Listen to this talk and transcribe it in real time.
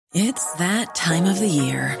It's that time of the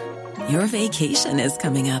year. Your vacation is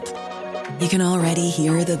coming up. You can already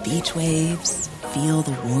hear the beach waves, feel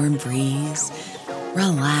the warm breeze,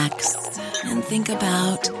 relax, and think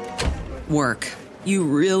about work. You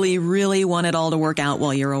really, really want it all to work out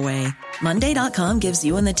while you're away. Monday.com gives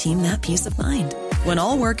you and the team that peace of mind. When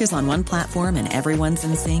all work is on one platform and everyone's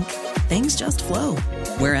in sync, things just flow.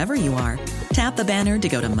 Wherever you are, tap the banner to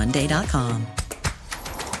go to Monday.com.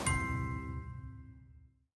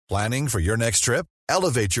 Planning for your next trip?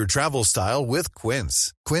 Elevate your travel style with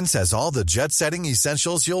Quince. Quince has all the jet-setting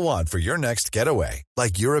essentials you'll want for your next getaway,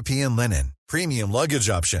 like European linen, premium luggage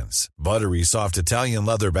options, buttery soft Italian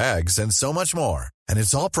leather bags, and so much more. And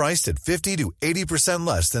it's all priced at 50 to 80%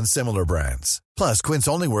 less than similar brands. Plus, Quince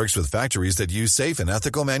only works with factories that use safe and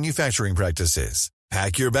ethical manufacturing practices.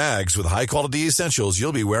 Pack your bags with high-quality essentials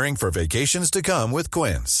you'll be wearing for vacations to come with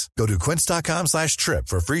Quince. Go to quince.com/trip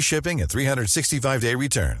for free shipping and 365-day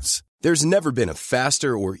returns. There's never been a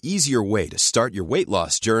faster or easier way to start your weight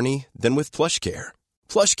loss journey than with PlushCare.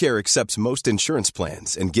 PlushCare accepts most insurance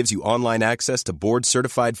plans and gives you online access to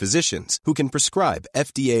board-certified physicians who can prescribe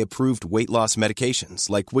FDA-approved weight loss medications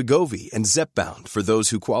like Wegovy and Zepbound for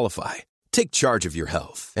those who qualify. Take charge of your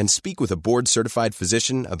health and speak with a board-certified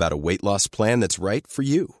physician about a weight loss plan that's right for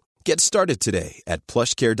you. Get started today at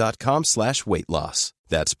plushcare.com/weight loss.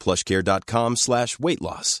 That's plushcare.com/weight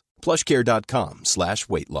loss.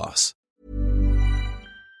 plushcare.com/weight loss.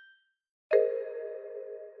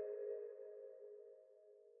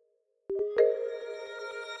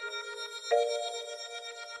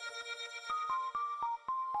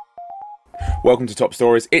 Welcome to Top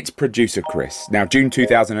Stories. It's producer Chris. Now, June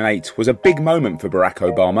 2008 was a big moment for Barack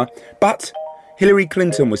Obama, but Hillary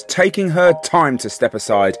Clinton was taking her time to step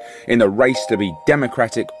aside in the race to be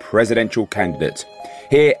Democratic presidential candidate.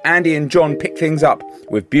 Here, Andy and John pick things up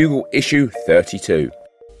with Bugle issue 32.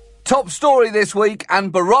 Top story this week,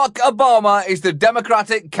 and Barack Obama is the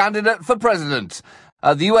Democratic candidate for president.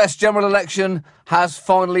 The US general election has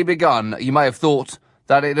finally begun. You may have thought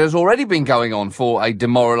that it has already been going on for a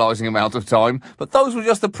demoralising amount of time, but those were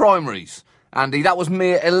just the primaries. Andy, that was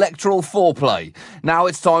mere electoral foreplay. Now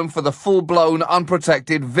it's time for the full-blown,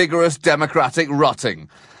 unprotected, vigorous Democratic rutting.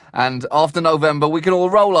 And after November, we can all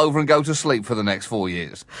roll over and go to sleep for the next 4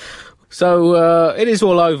 years. So it is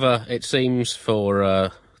all over, it seems,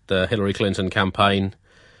 for the Hillary Clinton campaign.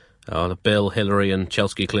 The Bill, Hillary and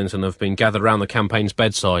Chelsea Clinton have been gathered around the campaign's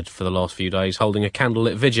bedside for the last few days, holding a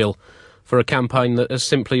candlelit vigil for a campaign that has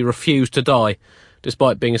simply refused to die.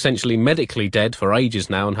 Despite being essentially medically dead for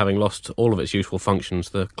ages now and having lost all of its useful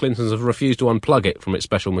functions, the Clintons have refused to unplug it from its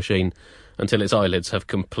special machine until its eyelids have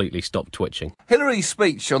completely stopped twitching. Hillary's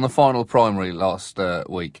speech on the final primary last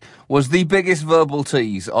week was the biggest verbal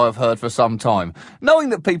tease I've heard for some time. Knowing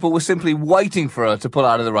that people were simply waiting for her to pull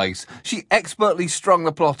out of the race, she expertly strung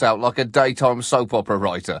the plot out like a daytime soap opera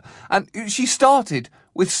writer. And she started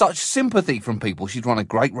with such sympathy from people. She'd run a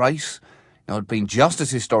great race. Had been just as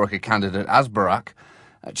historic a candidate as Barack.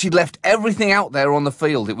 She'd left everything out there on the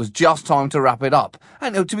field. It was just time to wrap it up.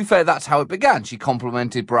 And to be fair, that's how it began. She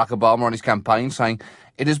complimented Barack Obama on his campaign, saying,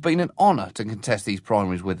 "It has been an honour to contest these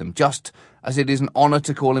primaries with him, just as it is an honour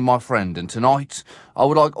to call him my friend. And tonight, I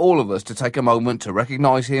would like all of us to take a moment to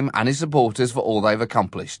recognise him and his supporters for all they've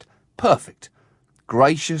accomplished." Perfect.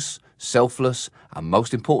 Gracious, selfless, and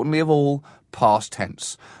most importantly of all, past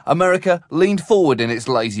tense. America leaned forward in its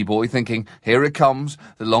lazy boy, thinking, here it comes,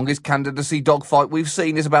 the longest candidacy dogfight we've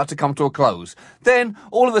seen is about to come to a close. Then,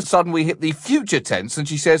 all of a sudden, we hit the future tense, and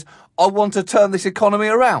she says, I want to turn this economy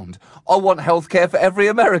around. I want healthcare for every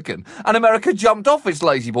American. And America jumped off its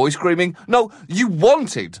lazy boy, screaming, no, you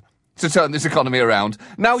wanted to turn this economy around.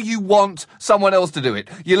 Now you want someone else to do it.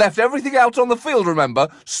 You left everything out on the field, remember?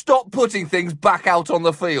 Stop putting things back out on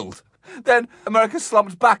the field. Then America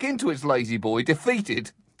slumped back into its lazy boy,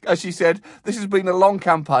 defeated. As she said, this has been a long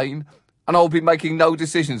campaign, and I'll be making no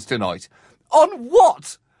decisions tonight. On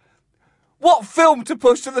what? What film to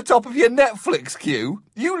push to the top of your Netflix queue?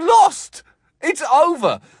 You lost! It's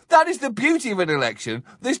over! That is the beauty of an election.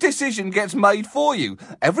 This decision gets made for you.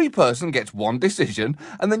 Every person gets one decision,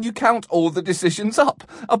 and then you count all the decisions up,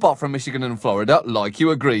 apart from Michigan and Florida, like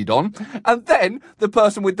you agreed on. And then the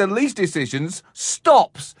person with the least decisions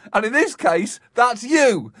stops. And in this case, that's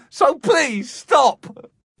you. So please, stop.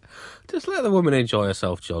 Just let the woman enjoy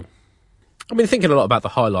herself, John. I've been thinking a lot about the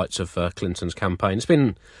highlights of Clinton's campaign. It's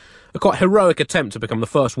been a quite heroic attempt to become the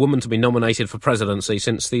first woman to be nominated for presidency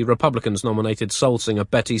since the Republicans nominated soul singer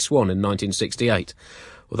Betty Swan in 1968.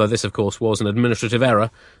 Although this, of course, was an administrative error.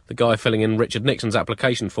 The guy filling in Richard Nixon's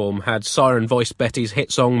application form had siren-voiced Betty's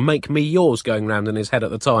hit song Make Me Yours going round in his head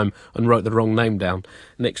at the time and wrote the wrong name down.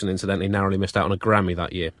 Nixon, incidentally, narrowly missed out on a Grammy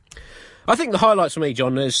that year. I think the highlights for me,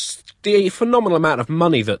 John, is the phenomenal amount of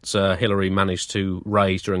money that Hillary managed to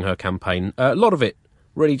raise during her campaign. A lot of it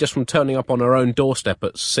really just from turning up on her own doorstep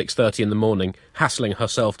at 6:30 in the morning, hassling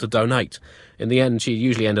herself to donate. In the end, she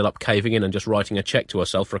usually ended up caving in and just writing a cheque to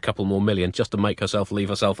herself for a couple more million just to make herself leave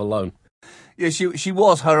herself alone. Yeah, she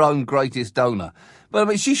was her own greatest donor. But, I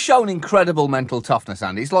mean, she's shown incredible mental toughness,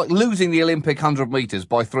 Andy. It's like losing the Olympic 100 metres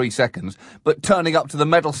by 3 seconds, but turning up to the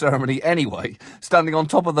medal ceremony anyway, standing on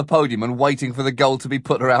top of the podium and waiting for the gold to be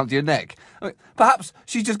put around your neck. I mean, perhaps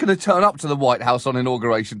she's just going to turn up to the White House on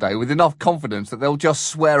Inauguration Day with enough confidence that they'll just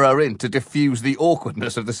swear her in to diffuse the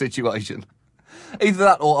awkwardness of the situation. Either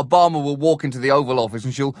that or Obama will walk into the Oval Office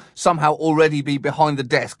and she'll somehow already be behind the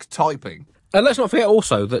desk typing. Let's not forget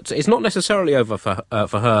also that it's not necessarily over for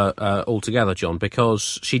her altogether, John,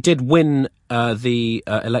 because she did win the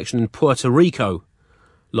election in Puerto Rico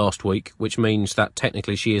last week, which means that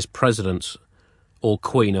technically she is president or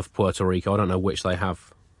queen of Puerto Rico. I don't know which they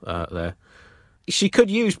have there. She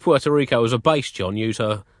could use Puerto Rico as a base, John, use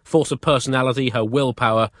her force of personality, her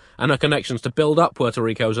willpower, and her connections to build up Puerto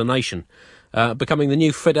Rico as a nation. Becoming the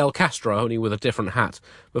new Fidel Castro, only with a different hat,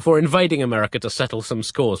 before invading America to settle some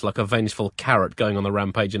scores like a vengeful carrot going on the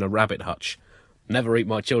rampage in a rabbit hutch. Never eat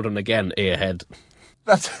my children again, earhead.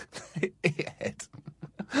 That's earhead.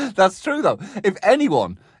 That's true, though. If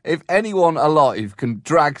anyone alive can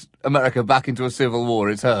drag America back into a civil war,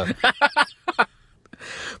 it's her.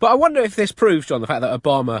 But I wonder if this proves, John, the fact that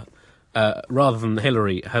Obama, rather than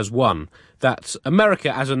Hillary, has won, that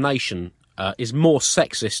America as a nation is more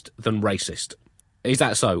sexist than racist. Is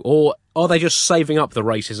that so? Or are they just saving up the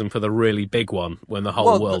racism for the really big one when the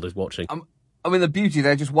whole world is watching? I mean, the beauty,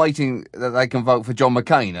 they're just waiting that they can vote for John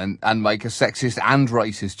McCain and make a sexist and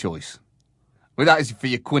racist choice. I mean, that is for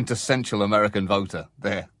your quintessential American voter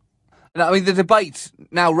there. Now, I mean, the debate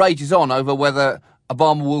now rages on over whether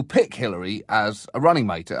Obama will pick Hillary as a running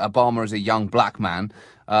mate. Obama is a young black man,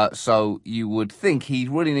 so you would think he'd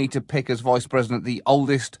really need to pick as vice president the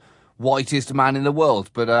oldest, whitest man in the world.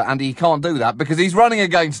 But Andy, he can't do that because he's running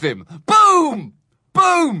against him. Boom!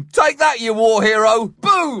 Boom! Take that, you war hero!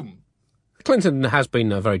 Boom! Clinton has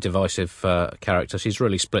been a very divisive character. She's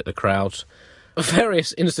really split the crowd.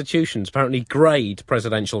 Various institutions apparently grade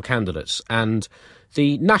presidential candidates, and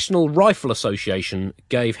the National Rifle Association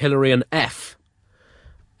gave Hillary an F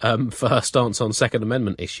for her stance on Second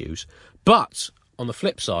Amendment issues. But, on the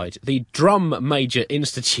flip side, the Drum Major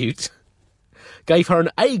Institute gave her an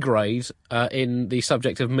A grade in the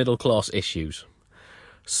subject of middle-class issues.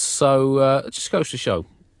 So, it just goes to show.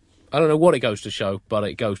 I don't know what it goes to show, but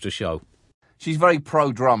it goes to show. She's very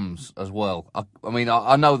pro-drums as well. I mean,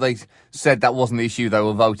 I know they said that wasn't the issue they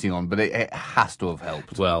were voting on, but it has to have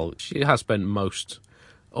helped. Well, she has spent most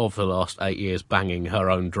of the last 8 years banging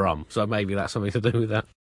her own drum, so maybe that's something to do with that.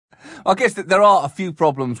 I guess that there are a few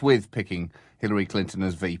problems with picking Hillary Clinton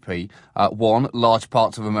as VP. One, large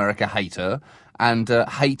parts of America hate her, and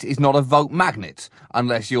hate is not a vote magnet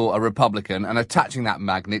unless you're a Republican and attaching that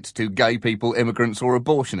magnet to gay people, immigrants or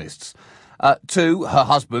abortionists. Two, her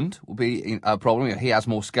husband will be a problem. He has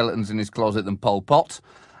more skeletons in his closet than Pol Pot.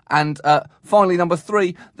 And finally, number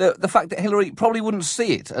three, the fact that Hillary probably wouldn't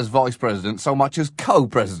see it as vice president so much as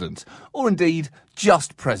co-president, or indeed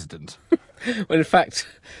just president. Well, in fact,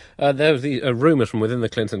 there was rumours from within the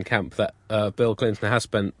Clinton camp that Bill Clinton has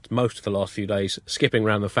spent most of the last few days skipping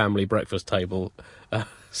around the family breakfast table,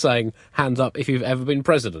 saying, "Hands up if you've ever been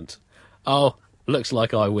president." Oh, looks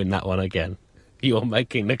like I win that one again. You're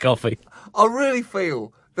making the coffee. I really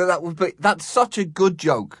feel that's such a good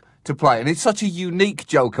joke to play, and it's such a unique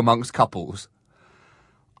joke amongst couples.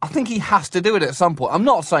 I think he has to do it at some point. I'm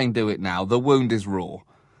not saying do it now, the wound is raw.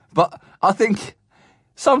 But I think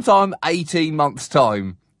sometime 18 months'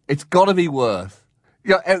 time, it's got to be worth.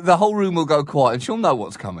 The whole room will go quiet and she'll know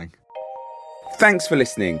what's coming. Thanks for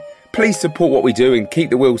listening. Please support what we do and keep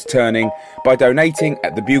the wheels turning by donating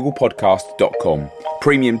at thebuglepodcast.com.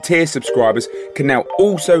 Premium tier subscribers can now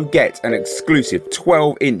also get an exclusive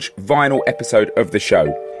 12-inch vinyl episode of the show.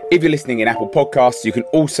 If you're listening in Apple Podcasts, you can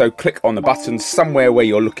also click on the button somewhere where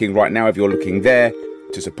you're looking right now, if you're looking there,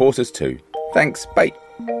 to support us too. Thanks, bye.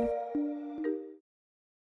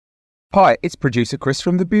 Hi, it's producer Chris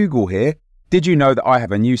from The Bugle here. Did you know that I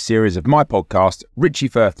have a new series of my podcast, Richie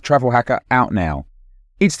Firth Travel Hacker, out now?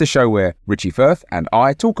 It's the show where Richie Firth and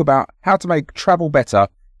I talk about how to make travel better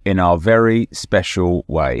in our very special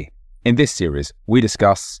way. In this series, we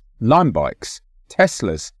discuss Lime bikes,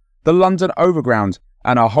 Teslas, the London Overground,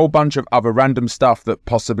 and a whole bunch of other random stuff that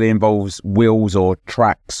possibly involves wheels or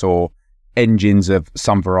tracks or engines of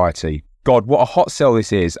some variety. God, what a hot sell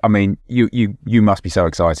this is. I mean, you must be so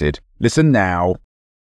excited. Listen now.